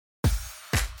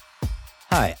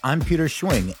Hi, I'm Peter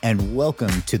Schwing, and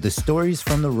welcome to the Stories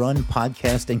from the Run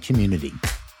podcast and community.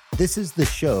 This is the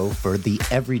show for the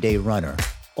everyday runner,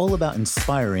 all about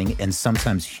inspiring and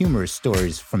sometimes humorous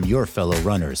stories from your fellow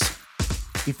runners.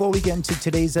 Before we get into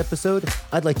today's episode,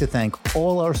 I'd like to thank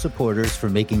all our supporters for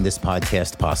making this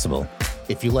podcast possible.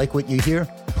 If you like what you hear,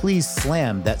 please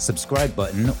slam that subscribe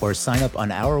button or sign up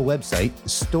on our website,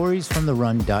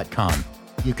 storiesfromtherun.com.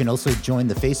 You can also join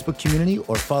the Facebook community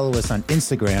or follow us on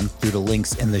Instagram through the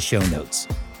links in the show notes.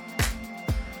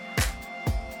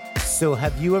 So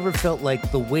have you ever felt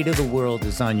like the weight of the world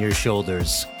is on your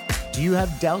shoulders? Do you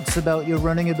have doubts about your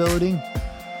running ability?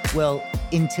 Well,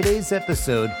 in today's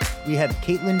episode, we have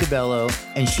Caitlin DeBello,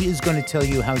 and she is going to tell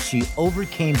you how she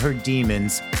overcame her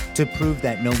demons to prove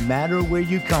that no matter where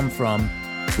you come from,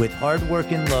 with hard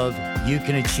work and love, you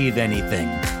can achieve anything.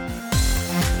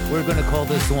 We're going to call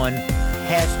this one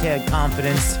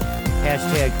 #confidence,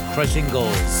 #crushing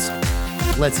goals.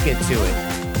 Let's get to it.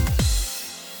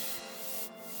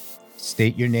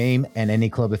 State your name and any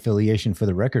club affiliation for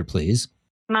the record, please.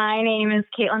 My name is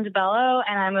Caitlin DeBello,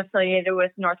 and I'm affiliated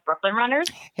with North Brooklyn Runners.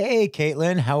 Hey,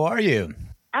 Caitlin, how are you?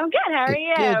 I'm good. How are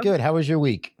you? Good. How was your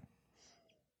week?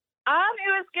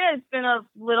 It was good. It's been a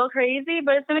little crazy,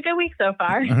 but it's been a good week so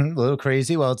far. A little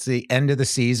crazy. Well, it's the end of the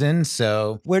season.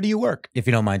 So where do you work, if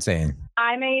you don't mind saying?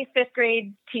 I'm a fifth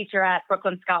grade teacher at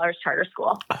Brooklyn Scholars Charter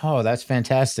School. Oh, that's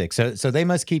fantastic. So they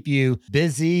must keep you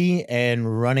busy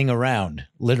and running around,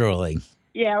 literally.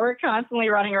 Yeah, we're constantly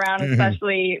running around,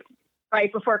 especially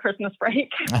right before Christmas break.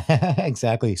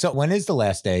 Exactly. So when is the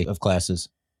last day of classes?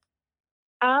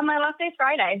 My last day is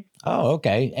Friday. Oh,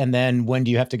 okay. And then when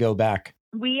do you have to go back?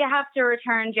 We have to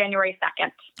return January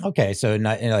 2nd. Okay. So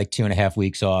not like 2.5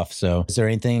 weeks off. So is there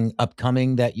anything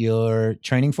upcoming that you're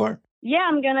training for? Yeah,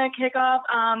 I'm going to kick off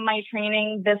my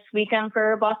training this weekend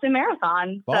for Boston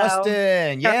Marathon.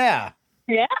 Boston. Yeah.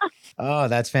 Yeah. Oh,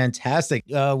 that's fantastic.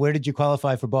 Where did you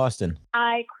qualify for Boston?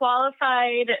 I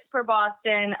qualified for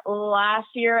Boston last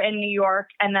year in New York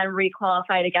and then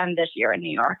requalified again this year in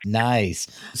New York. Nice.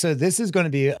 So this is going to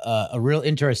be a real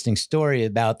interesting story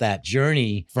about that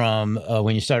journey from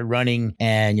when you started running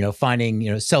and,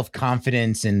 finding,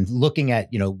 self-confidence and looking at,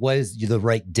 what is the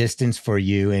right distance for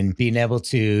you and being able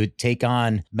to take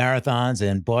on marathons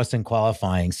and Boston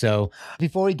qualifying. So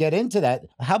before we get into that,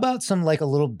 how about some a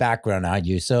little background on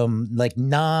you? Some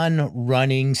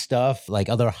non-running stuff, like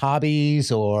other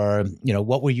hobbies or,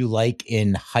 what were you like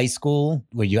in high school?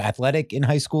 Were you athletic in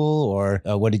high school or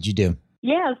what did you do?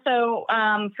 Yeah. So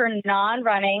for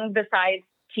non-running, besides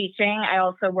teaching, I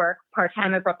also work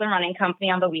part-time at Brooklyn Running Company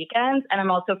on the weekends, and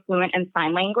I'm also fluent in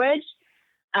sign language.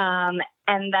 And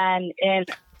then in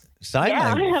sign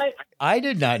language. I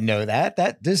did not know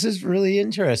that. This is really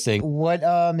interesting. What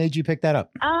made you pick that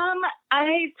up?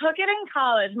 I took it in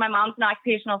college. My mom's an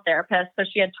occupational therapist, so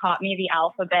she had taught me the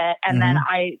alphabet. And then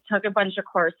I took a bunch of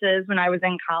courses when I was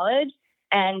in college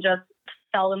and just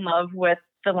fell in love with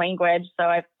the language. So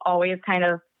I've always kind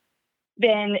of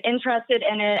been interested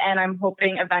in it, and I'm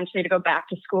hoping eventually to go back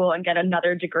to school and get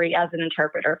another degree as an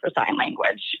interpreter for sign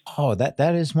language. Oh, that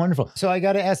is wonderful. So I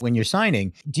got to ask, when you're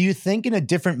signing, do you think in a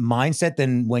different mindset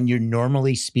than when you're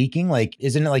normally speaking?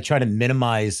 Isn't it trying to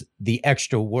minimize the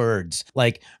extra words?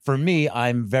 For me,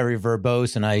 I'm very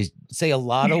verbose and I say a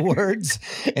lot of words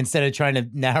instead of trying to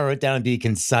narrow it down and be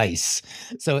concise.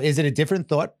 So is it a different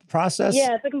thought process?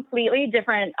 Yeah, it's a completely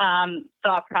different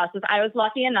thought process. I was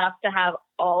lucky enough to have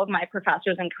all of my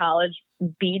professors in college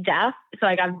be deaf. So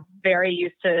I got very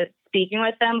used to speaking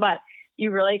with them, but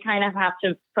you really kind of have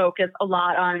to focus a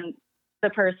lot on the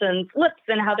person's lips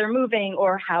and how they're moving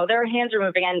or how their hands are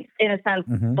moving. And in a sense,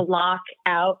 block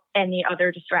out any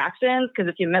other distractions. Because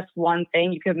if you miss one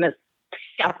thing, you could miss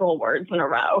several words in a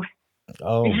row.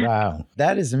 Oh, wow.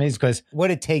 That is amazing because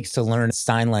what it takes to learn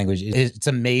sign language, it's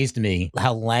amazed me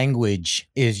how language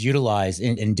is utilized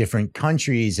in different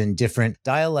countries and different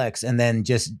dialects. And then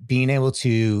just being able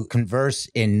to converse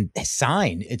in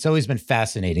sign. It's always been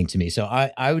fascinating to me. So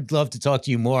I would love to talk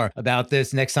to you more about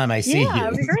this next time I see you. Yeah,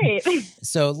 that'd be great.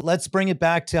 So let's bring it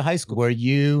back to high school. Were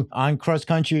you on cross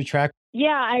country or track? Yeah,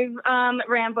 I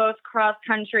ran both cross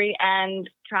country and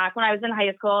track when I was in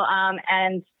high school.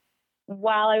 And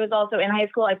while I was also in high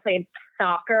school, I played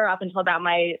soccer up until about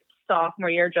my sophomore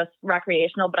year, just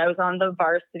recreational, but I was on the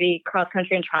varsity cross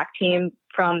country and track team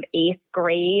from 8th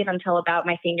grade until about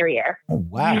my senior year. Oh,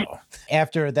 wow.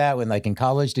 After that, when like in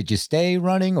college, did you stay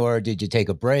running or did you take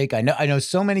a break? I know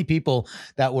so many people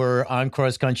that were on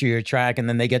cross country or track and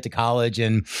then they get to college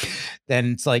and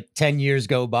then it's like 10 years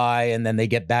go by and then they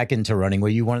get back into running. Were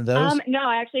you one of those? No,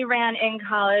 I actually ran in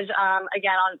college.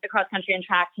 Again, on the cross country and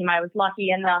track team, I was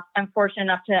lucky enough and fortunate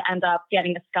enough to end up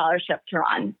getting a scholarship to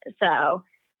run. So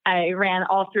I ran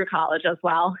all through college as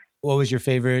well. What was your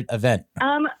favorite event?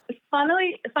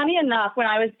 Funny enough, when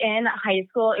I was in high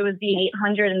school, it was the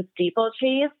 800 and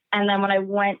steeplechase. And then when I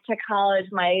went to college,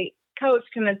 my coach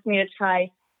convinced me to try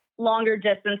longer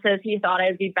distances. He thought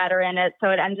I'd be better in it. So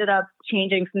it ended up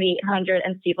changing from the 800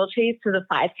 and steeplechase to the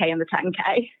 5K and the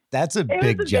 10K. That's a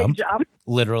big jump.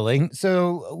 Literally.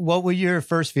 So what were your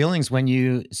first feelings when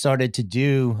you started to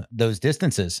do those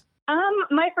distances?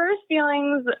 My first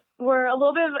feelings were a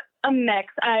little bit of a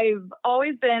mix. I've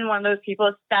always been one of those people,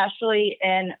 especially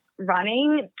in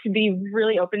running, to be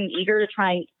really open and eager to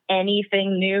try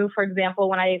anything new. For example,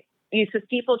 when I used to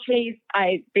steeplechase,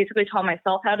 I basically taught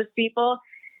myself how to steeple.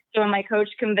 So when my coach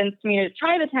convinced me to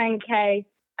try the 10K,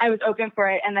 I was open for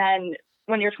it. And then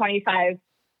when you have 25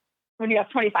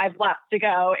 left to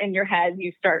go in your head,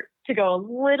 you start to go a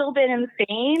little bit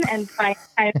insane and try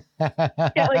to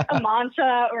get like a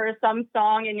mantra or some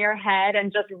song in your head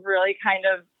and just really kind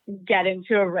of get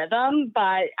into a rhythm.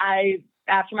 But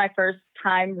after my first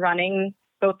time running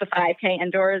both the 5K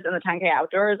indoors and the 10K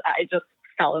outdoors, I just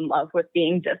fell in love with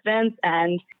being distance.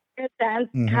 And in a sense,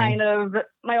 kind of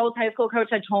my old high school coach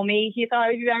had told me he thought I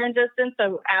would be better in distance.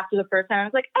 So after the first time, I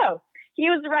was like, oh, he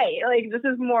was right. Like, this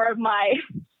is more of my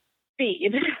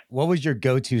speed. What was your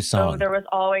go-to song? So there was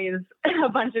always a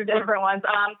bunch of different ones.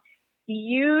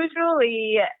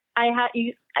 Usually I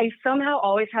somehow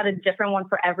always had a different one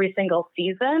for every single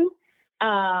season.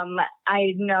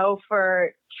 I know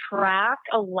for track,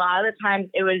 a lot of the times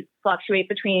it would fluctuate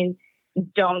between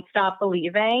Don't Stop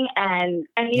Believing and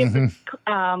any of the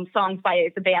songs by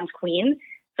the band Queen.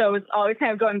 So it was always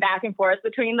kind of going back and forth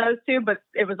between those two, but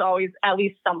it was always at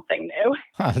least something new.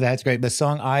 Oh, that's great. The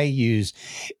song I use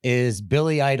is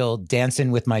Billy Idol,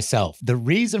 Dancing with Myself. The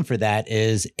reason for that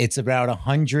is it's about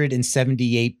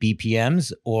 178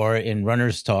 BPMs, or in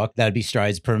runner's talk, that'd be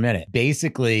strides per minute.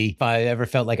 Basically, if I ever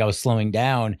felt like I was slowing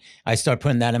down, I start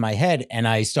putting that in my head and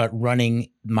I start running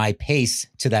my pace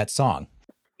to that song.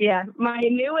 Yeah. My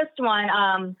newest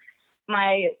one,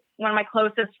 one of my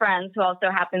closest friends, who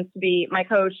also happens to be my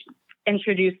coach,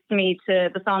 introduced me to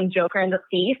the song Joker and the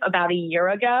Thief about a year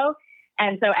ago.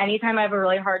 And so anytime I have a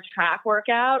really hard track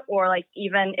workout or like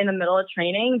even in the middle of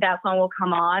training, that song will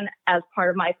come on as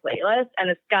part of my playlist. And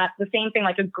it's got the same thing,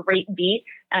 like a great beat.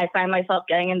 And I find myself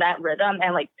getting in that rhythm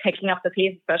and like picking up the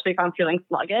pace, especially if I'm feeling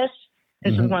sluggish.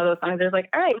 It's just one of those songs that's like,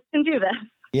 all right, we can do this.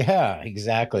 Yeah,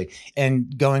 exactly.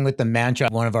 And going with the mantra,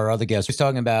 one of our other guests was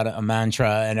talking about a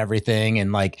mantra and everything.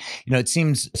 And like, it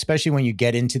seems, especially when you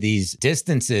get into these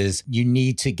distances, you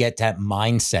need to get that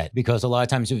mindset, because a lot of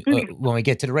times when we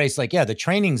get to the race, like, yeah, the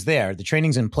training's there, the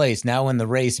training's in place. Now in the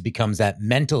race, it becomes that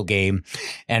mental game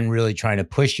and really trying to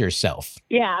push yourself.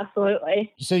 Yeah,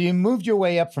 absolutely. So you moved your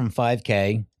way up from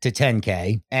 5K to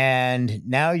 10K, and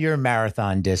now you're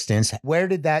marathon distance. Where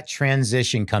did that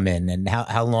transition come in, and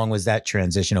how long was that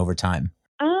transition over time?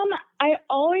 I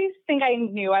always think I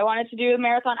knew I wanted to do a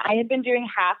marathon. I had been doing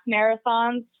half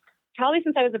marathons probably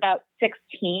since I was about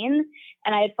 16,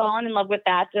 and I had fallen in love with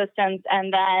that distance.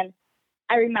 And then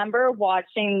I remember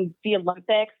watching the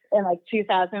Olympics in like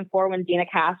 2004 when Dina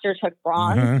Castor took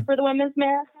bronze for the women's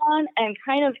marathon, and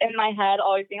kind of in my head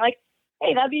always being like,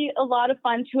 hey, that'd be a lot of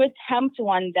fun to attempt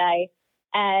one day.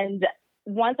 And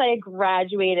once I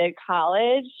graduated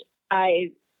college,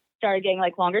 I started getting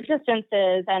like longer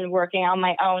distances and working on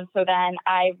my own. So then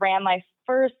I ran my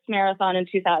first marathon in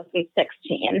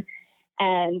 2016.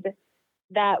 And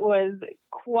that was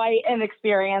quite an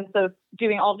experience of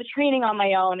doing all the training on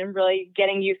my own and really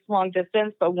getting used to long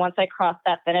distance. But once I crossed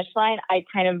that finish line, I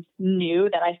kind of knew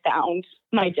that I found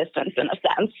my distance in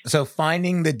a sense. So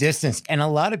finding the distance, and a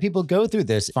lot of people go through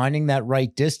this, finding that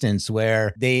right distance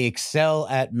where they excel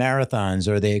at marathons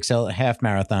or they excel at half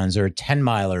marathons or 10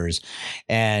 milers,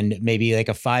 and maybe like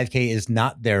a 5K is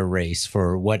not their race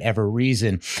for whatever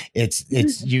reason.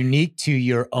 It's unique to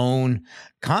your own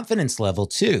confidence level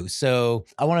too. So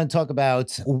I want to talk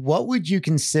about, what would you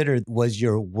consider was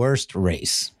your worst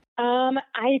race?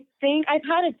 I think I've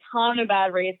had a ton of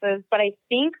bad races, but I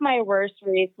think my worst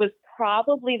race was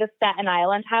probably the Staten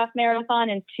Island half marathon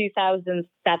in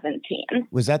 2017.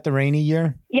 Was that the rainy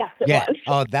year? Yes, it was.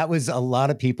 Oh, that was a lot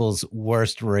of people's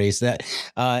worst race. That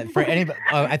for anybody,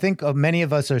 I think many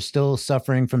of us are still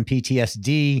suffering from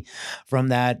PTSD from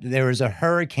that. There was a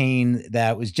hurricane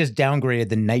that was just downgraded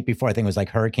the night before. I think it was like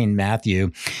Hurricane Matthew.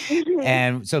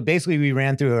 And so basically we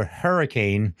ran through a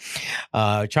hurricane,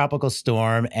 tropical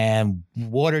storm, and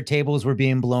water tables were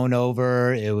being blown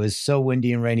over. It was so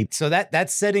windy and rainy. So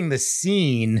that's setting the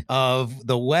scene of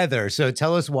the weather. So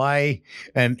tell us why,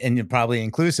 and probably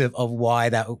inclusive of why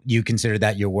that you consider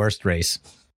that your worst race.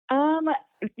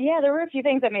 Yeah, there were a few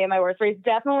things that made it my worst race.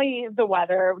 Definitely the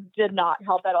weather did not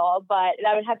help at all, but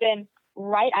that would have been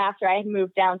right after I had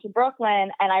moved down to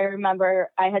Brooklyn. And I remember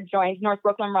I had joined North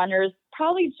Brooklyn Runners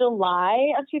probably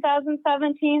July of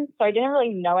 2017. So I didn't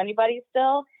really know anybody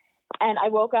still. And I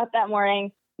woke up that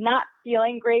morning not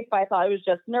feeling great, but I thought it was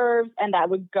just nerves and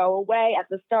that would go away at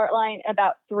the start line.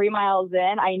 About 3 miles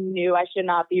in, I knew I should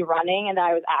not be running and that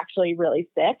I was actually really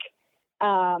sick.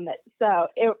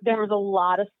 There was a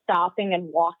lot of stopping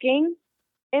and walking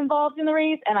involved in the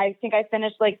race. And I think I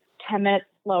finished like 10 minutes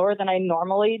slower than I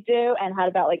normally do and had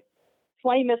about like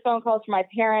 20 missed phone calls from my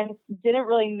parents. Didn't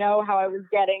really know how I was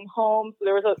getting home. So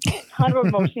there was a ton of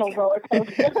emotional roller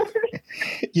coaster.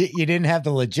 You didn't have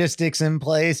the logistics in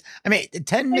place. I mean,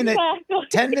 10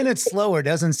 minutes slower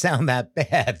doesn't sound that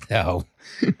bad though.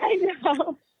 I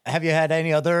know. Have you had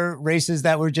any other races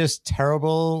that were just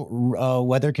terrible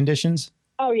weather conditions?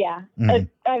 Oh, yeah. Mm-hmm.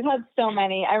 I've had so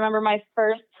many. I remember my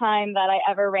first time that I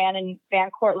ever ran in Van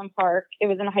Cortlandt Park. It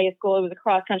was in high school. It was a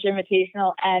cross-country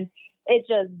invitational, and it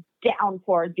just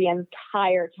downpoured the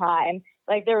entire time.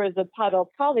 Like, there was a puddle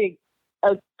probably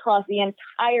across the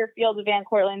entire field of Van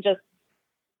Cortlandt just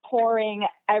pouring.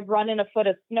 I've run in a foot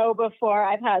of snow before.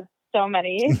 I've had so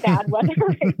many bad weather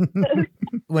races.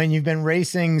 When you've been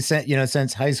racing,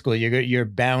 since high school, you're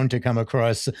bound to come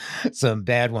across some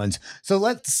bad ones. So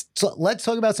let's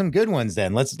talk about some good ones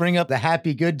then. Let's bring up the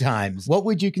happy good times. What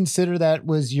would you consider that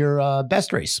was your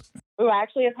best race? Oh, I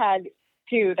actually have had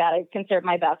two that I consider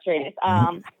my best race.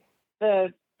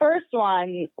 The first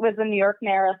one was the New York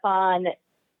Marathon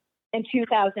in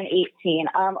 2018.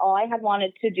 All I had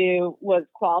wanted to do was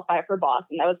qualify for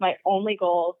Boston. That was my only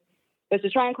goal, was to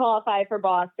try and qualify for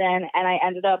Boston, and I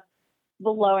ended up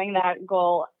blowing that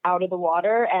goal out of the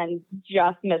water and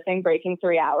just missing breaking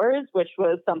 3 hours, which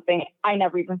was something I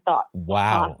never even thought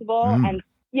possible. And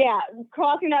yeah,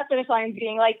 crossing that finish line,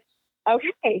 being like,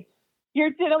 okay,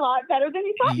 you did a lot better than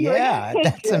you thought. Yeah,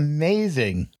 that's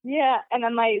amazing. Yeah, and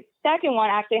then my second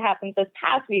one actually happened this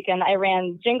past weekend. I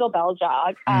ran Jingle Bell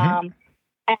Jog, and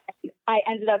I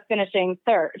ended up finishing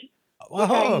third.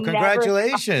 Oh,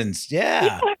 congratulations.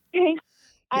 I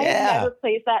never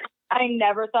placed that. I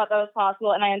never thought that was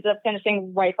possible. And I ended up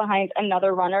finishing right behind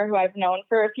another runner who I've known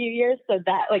for a few years. So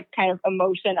that kind of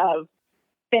emotion of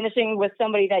finishing with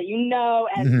somebody that you know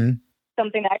and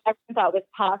something that I never thought was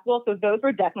possible. So those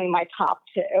were definitely my top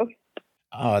two.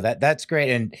 Oh, that's great.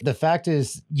 And the fact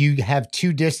is you have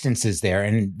two distances there,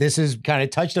 and this is kind of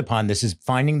touched upon. This is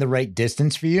finding the right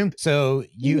distance for you. So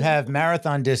you have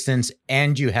marathon distance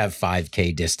and you have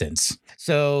 5K distance.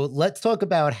 So let's talk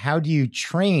about how do you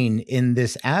train in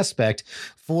this aspect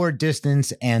for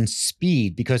distance and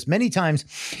speed? Because many times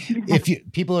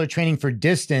if people are training for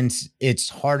distance, it's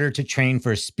harder to train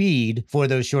for speed for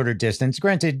those shorter distance.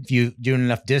 Granted, if you do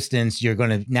enough distance, you're going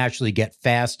to naturally get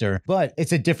faster, but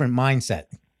it's a different mindset.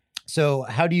 So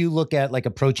how do you look at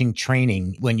approaching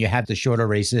training when you have the shorter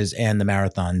races and the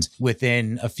marathons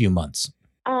within a few months?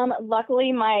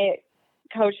 Luckily, my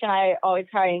coach and I always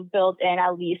try and build in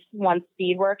at least one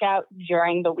speed workout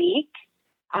during the week.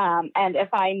 And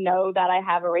if I know that I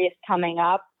have a race coming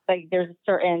up, there's a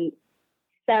certain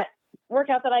set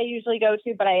workout that I usually go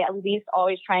to, but I at least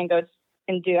always try and go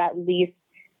and do at least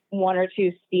one or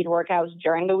two speed workouts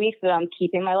during the week so that I'm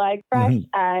keeping my legs fresh.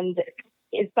 And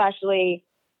especially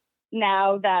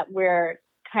now that we're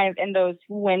kind of in those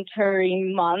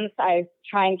wintry months, I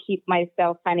try and keep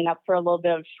myself signing up for a little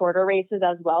bit of shorter races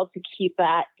as well to keep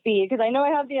that speed. Because I know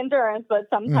I have the endurance, but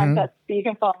sometimes that speed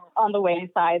can fall on the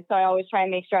wayside. So I always try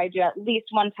and make sure I do at least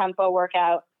one tempo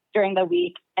workout during the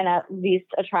week and at least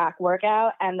a track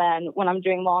workout. And then when I'm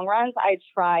doing long runs, I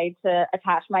try to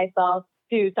attach myself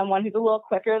to someone who's a little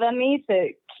quicker than me to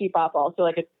keep up also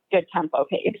a good tempo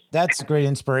pace. That's great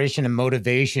inspiration and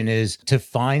motivation, is to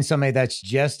find somebody that's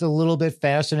just a little bit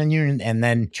faster than you and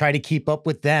then try to keep up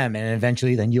with them. And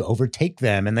eventually then you overtake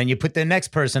them and then you put the next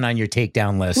person on your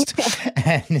takedown list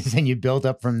and then you build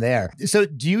up from there. So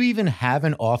do you even have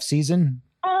an off season?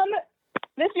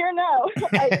 This year, no.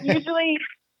 Usually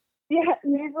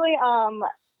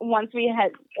once we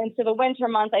head into the winter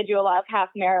months, I do a lot of half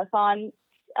marathons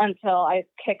until I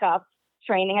pick up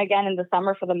training again in the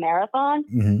summer for the marathon.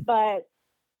 Mm-hmm. But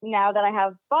now that I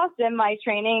have Boston, my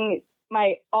training,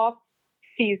 my off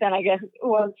season, I guess,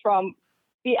 was from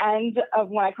the end of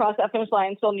when I crossed that finish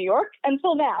line until New York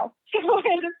until now. So I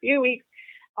had a few weeks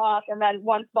off. And then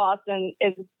once Boston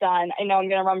is done, I know I'm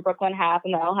going to run Brooklyn half,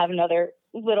 and then I'll have another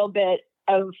little bit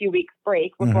of a few weeks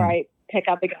break before I pick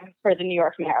up again for the New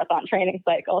York Marathon training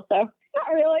cycle. So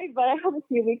not really, but I have a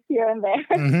few weeks here and there.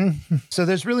 Mm-hmm. So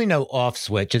there's really no off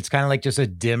switch. It's kind of like just a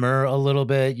dimmer a little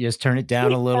bit. You just turn it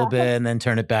down a little bit and then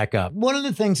turn it back up. One of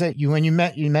the things that you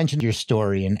mentioned your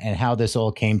story and how this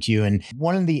all came to you. And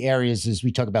one of the areas is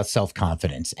we talk about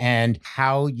self-confidence and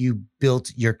how you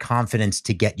built your confidence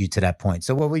to get you to that point.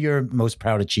 So what were your most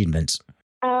proud achievements?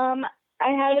 I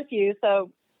had a few.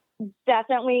 So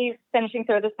definitely finishing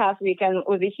third this past weekend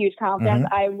was a huge confidence.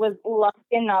 I was lucky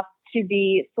enough to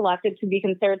be selected to be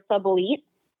considered sub-elite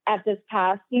at this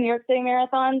past New York City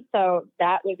Marathon. So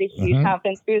that was a huge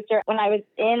confidence booster. When I was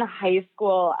in high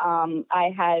school, I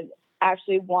had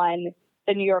actually won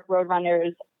the New York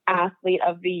Roadrunners Athlete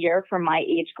of the Year for my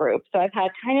age group. So I've had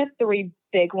kind of 3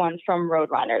 big ones from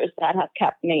Roadrunners that have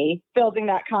kept me building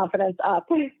that confidence up.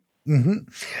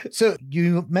 Mm-hmm. So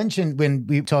you mentioned when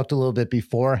we talked a little bit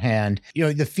beforehand,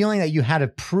 the feeling that you had to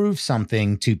prove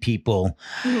something to people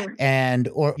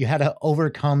or you had to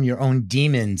overcome your own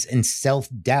demons and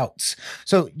self-doubts.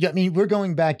 So, I mean, we're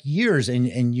going back years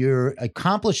and you're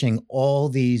accomplishing all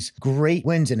these great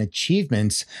wins and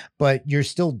achievements, but you're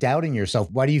still doubting yourself.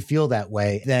 Why do you feel that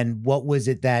way? Then what was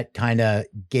it that kind of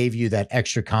gave you that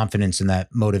extra confidence and that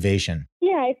motivation?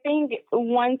 Yeah, I think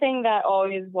one thing that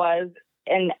always was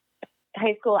in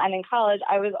high school and in college,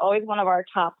 I was always one of our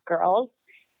top girls.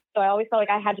 So I always felt like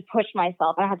I had to push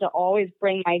myself. I had to always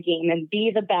bring my game and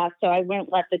be the best so I wouldn't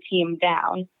let the team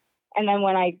down. And then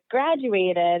when I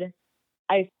graduated,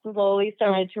 I slowly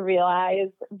started to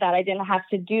realize that I didn't have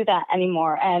to do that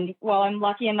anymore. And while I'm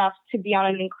lucky enough to be on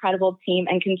an incredible team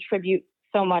and contribute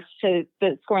so much to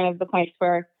the scoring of the points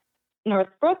for North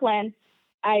Brooklyn,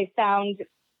 I found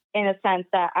in a sense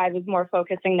that I was more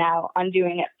focusing now on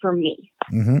doing it for me.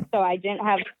 So I didn't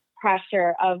have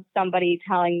pressure of somebody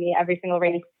telling me every single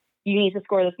race, you need to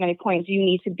score this many points, you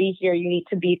need to be here, you need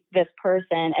to beat this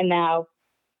person. And now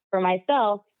for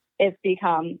myself, it's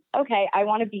become, okay, I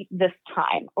want to beat this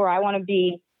time, or I want to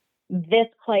be this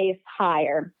place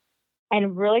higher.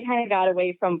 And really kind of got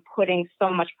away from putting so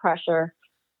much pressure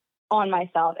on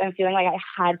myself and feeling like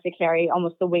I had to carry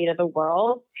almost the weight of the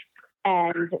world,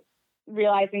 and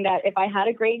realizing that if I had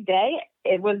a great day,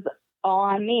 it was all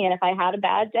on me. And if I had a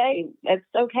bad day, it's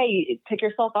okay. You pick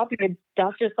yourself up, you could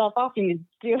dust yourself off, and you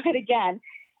do it again.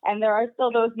 And there are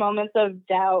still those moments of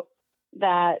doubt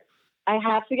that I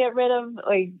have to get rid of.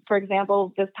 Like, for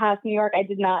example, this past New York, I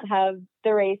did not have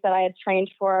the race that I had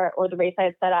trained for or the race I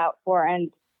had set out for, and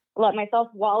let myself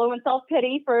wallow in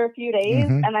self-pity for a few days.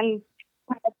 And then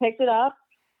I picked it up,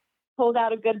 pulled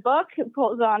out a good book,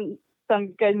 pulled on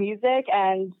some good music,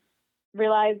 and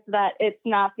realized that it's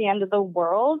not the end of the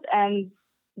world, and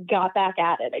got back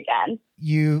at it again.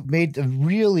 You made a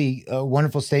really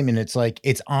wonderful statement. It's like,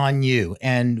 it's on you.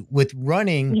 And with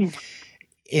running,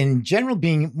 in general,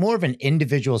 being more of an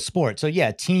individual sport. So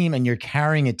yeah, team, and you're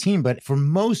carrying a team. But for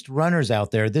most runners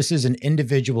out there, this is an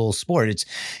individual sport. It's,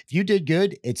 if you did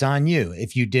good, it's on you.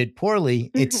 If you did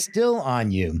poorly, it's still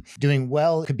on you. Doing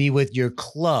well could be with your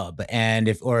club, and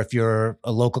if you're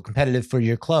a local competitive for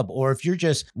your club, or if you're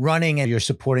just running and you're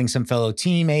supporting some fellow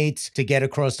teammates to get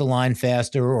across the line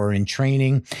faster, or in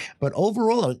training. But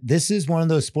overall, this is one of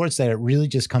those sports that it really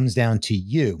just comes down to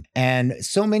you. And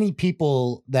so many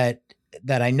people that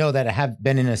I know that have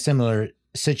been in a similar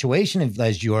situation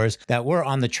as yours, that were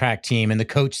on the track team, and the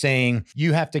coach saying,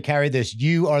 you have to carry this,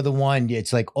 you are the one.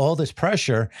 It's like all this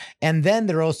pressure. And then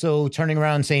they're also turning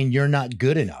around saying, you're not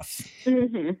good enough.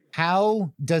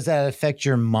 How does that affect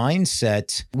your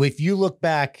mindset? If you look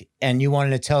back and you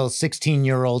wanted to tell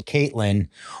 16-year-old Caitlin,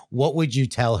 what would you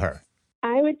tell her?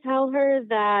 I would tell her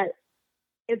that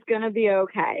it's going to be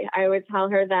okay. I would tell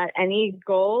her that any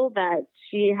goal that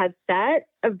she had set,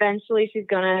 eventually she's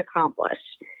going to accomplish.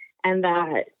 And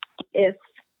that if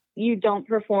you don't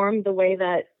perform the way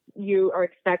that you are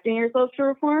expecting yourself to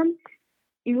perform,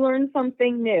 you learn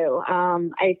something new.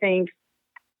 I think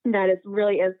that it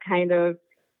really is kind of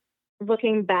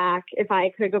looking back. If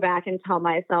I could go back and tell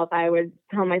myself, I would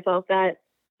tell myself that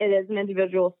it is an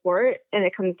individual sport, and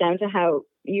it comes down to how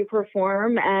you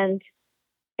perform. And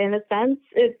in a sense,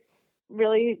 it's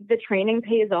really, the training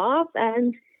pays off,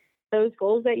 and those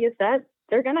goals that you set,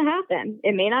 they're going to happen.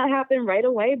 It may not happen right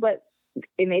away, but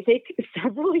it may take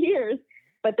several years,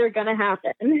 but they're going to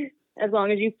happen as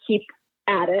long as you keep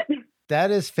at it.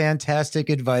 That is fantastic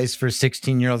advice for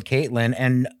 16-year-old Caitlin,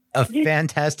 and a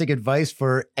fantastic advice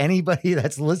for anybody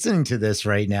that's listening to this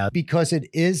right now, because it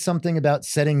is something about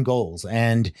setting goals.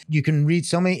 And you can read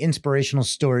so many inspirational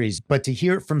stories, but to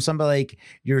hear it from somebody like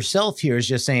yourself here is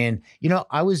just saying,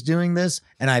 I was doing this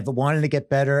and I've wanted to get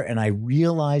better, and I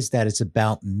realized that it's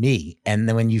about me. And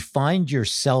then when you find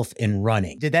yourself in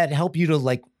running, did that help you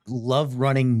to love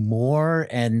running more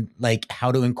and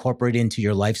how to incorporate it into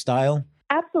your lifestyle?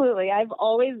 Absolutely. I've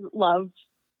always loved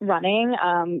running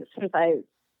since I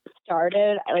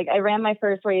started. I ran my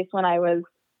first race when I was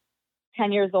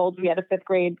 10 years old. We had a 5th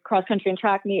grade cross country and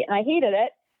track meet, and I hated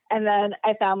it. And then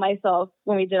I found myself,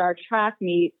 when we did our track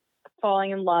meet,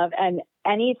 falling in love. And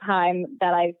any time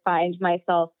that I find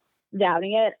myself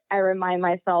doubting it, I remind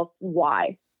myself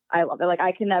why I love it.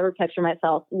 I can never picture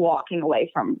myself walking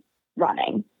away from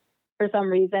running. For some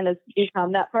reason, it's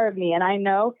become that part of me. And I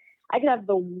know I could have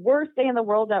the worst day in the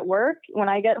world at work. When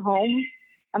I get home,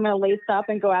 I'm going to lace up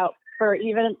and go out for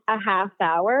even a half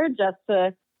hour just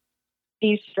to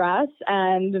de-stress.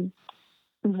 And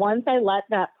once I let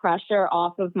that pressure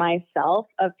off of myself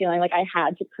of feeling like I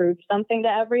had to prove something to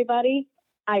everybody,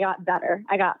 I got better.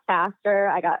 I got faster.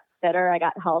 I got fitter. I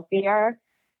got healthier.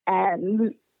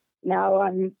 And now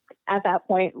I'm at that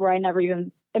point where I never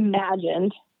even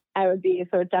imagined I would be.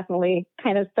 So it definitely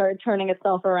kind of started turning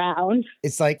itself around.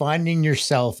 It's like finding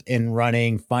yourself in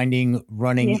running, finding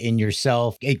running in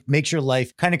yourself. It makes your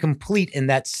life kind of complete in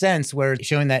that sense, where it's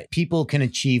showing that people can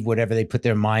achieve whatever they put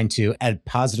their mind to, and a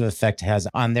positive effect it has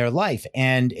on their life.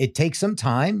 And it takes some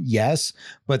time, yes,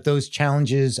 but those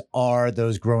challenges are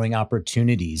those growing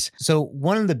opportunities. So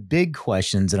one of the big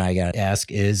questions that I got to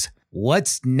ask is,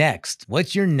 what's next?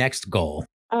 What's your next goal?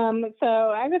 So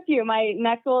I have a few. My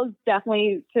next goal is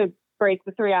definitely to break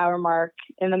the 3-hour mark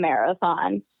in the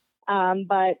marathon.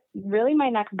 But really my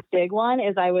next big one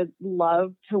is I would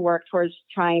love to work towards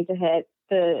trying to hit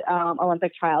the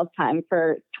Olympic trials time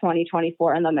for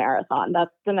 2024 in the marathon.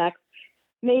 That's the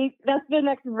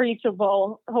next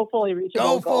reachable, hopefully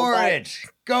reachable goal.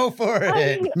 Go for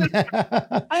it.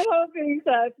 I'm hoping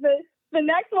so. The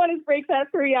next one is break that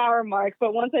 3-hour mark.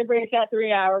 But once I break that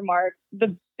 3-hour mark,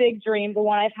 the big dream, the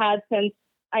one I've had since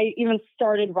I even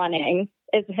started running,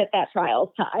 is to hit that trials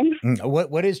time.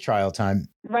 What is trial time?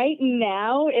 Right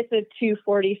now, it's a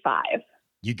 2:45.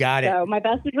 You got it. So my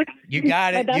best is you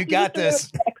got it. You got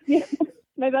this.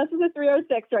 My best is a 3:06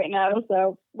 right now.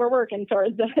 So we're working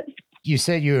towards it. You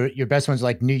said your best one's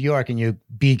like New York, and you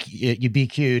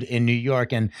BQ'd in New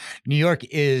York, and New York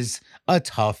is a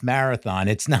tough marathon.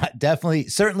 It's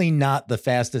certainly not the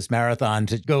fastest marathon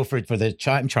to go for the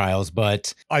time trials,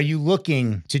 but are you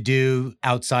looking to do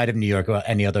outside of New York or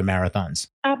any other marathons?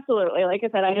 Absolutely. Like I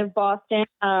said, I have Boston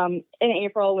in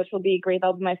April, which will be great.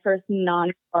 That'll be my first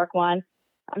non-New York one.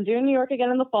 I'm doing New York again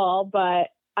in the fall, but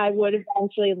I would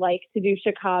eventually like to do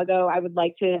Chicago. I would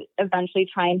like to eventually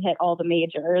try and hit all the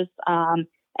majors.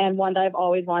 And one that I've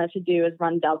always wanted to do is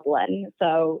run Dublin.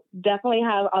 So definitely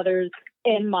have others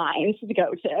in mind to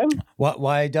go to.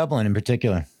 Why Dublin in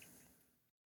particular?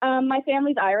 My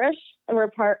family's Irish.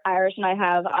 We're part Irish, and I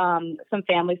have some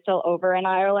family still over in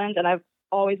Ireland. And I've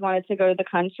always wanted to go to the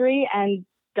country. And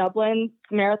Dublin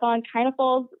Marathon kind of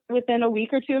falls within a week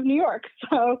or two of New York.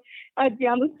 So I'd be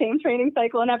on the same training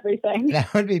cycle and everything.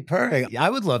 That would be perfect. I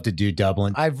would love to do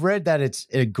Dublin. I've read that it's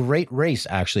a great race,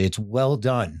 actually. It's well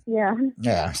done.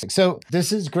 Yeah. So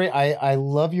this is great. I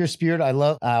love your spirit. I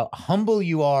love how humble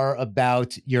you are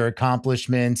about your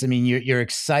accomplishments. I mean, you're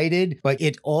excited, but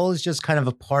it all is just kind of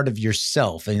a part of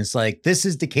yourself. And it's like, this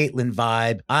is the Caitlin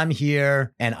vibe. I'm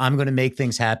here and I'm going to make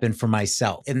things happen for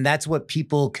myself. And that's what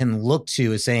people can look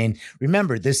to, is saying,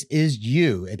 remember, this is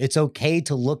you. It's okay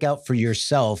to look out for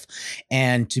yourself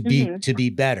and to be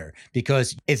better,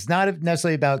 because it's not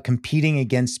necessarily about competing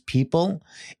against people.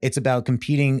 It's about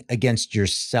competing against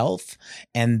yourself.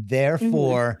 And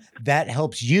therefore that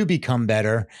helps you become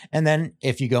better. And then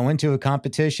if you go into a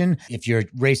competition, if you're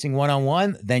racing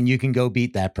one-on-one, then you can go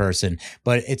beat that person.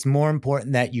 But it's more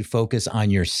important that you focus on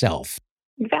yourself.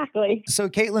 Exactly. So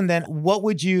Caitlin, then what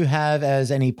would you have as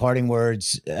any parting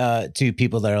words to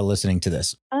people that are listening to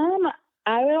this?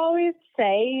 I would always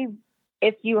say,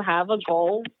 if you have a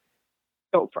goal,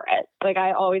 go for it. Like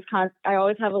I always have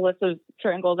a list of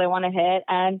certain goals I want to hit,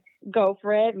 and go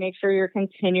for it. Make sure you're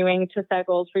continuing to set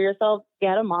goals for yourself.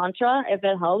 Get a mantra if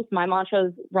it helps. My mantra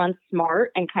is run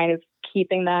smart, and kind of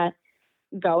keeping that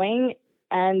going.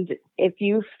 And if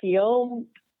you feel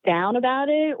down about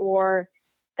it, or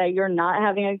that you're not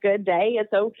having a good day,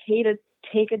 it's okay to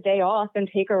take a day off and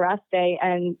take a rest day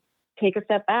and take a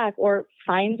step back or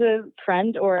find a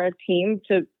friend or a team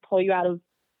to pull you out of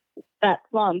that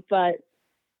slump. But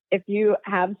if you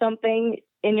have something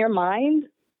in your mind,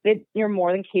 you're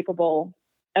more than capable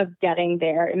of getting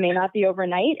there. It may not be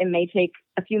overnight. It may take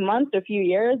a few months, a few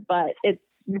years, but it's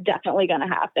definitely going to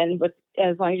happen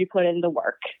as long as you put in the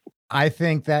work. I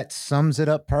think that sums it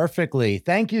up perfectly.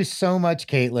 Thank you so much,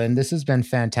 Caitlin. This has been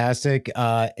fantastic,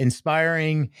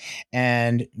 inspiring,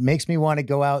 and makes me want to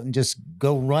go out and just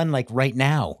go run like right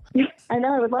now. I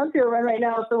know. I would love to run right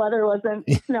now if the weather wasn't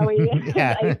snowy.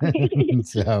 Yeah.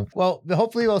 So, well,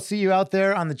 hopefully we'll see you out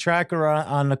there on the track or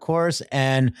on the course,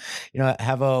 and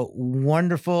have a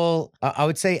wonderful, I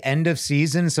would say, end of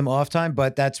season, some off time,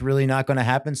 but that's really not going to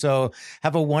happen. So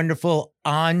have a wonderful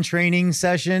on training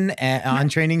session and on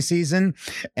training season,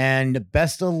 and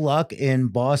best of luck in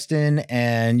Boston,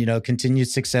 and continued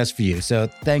success for you. So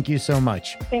thank you so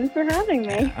much. Thanks for having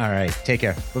me. All right. Take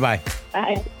care. Bye-bye.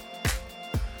 Bye.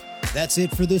 That's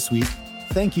it for this week.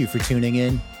 Thank you for tuning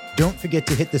in. Don't forget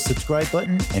to hit the subscribe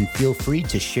button and feel free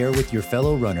to share with your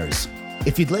fellow runners.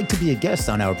 If you'd like to be a guest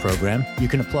on our program, you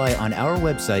can apply on our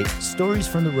website,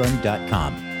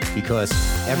 storiesfromtherun.com. Because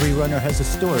every runner has a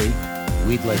story,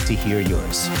 we'd like to hear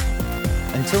yours.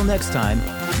 Until next time,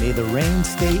 may the rain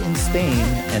stay in Spain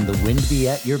and the wind be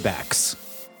at your backs.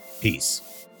 Peace.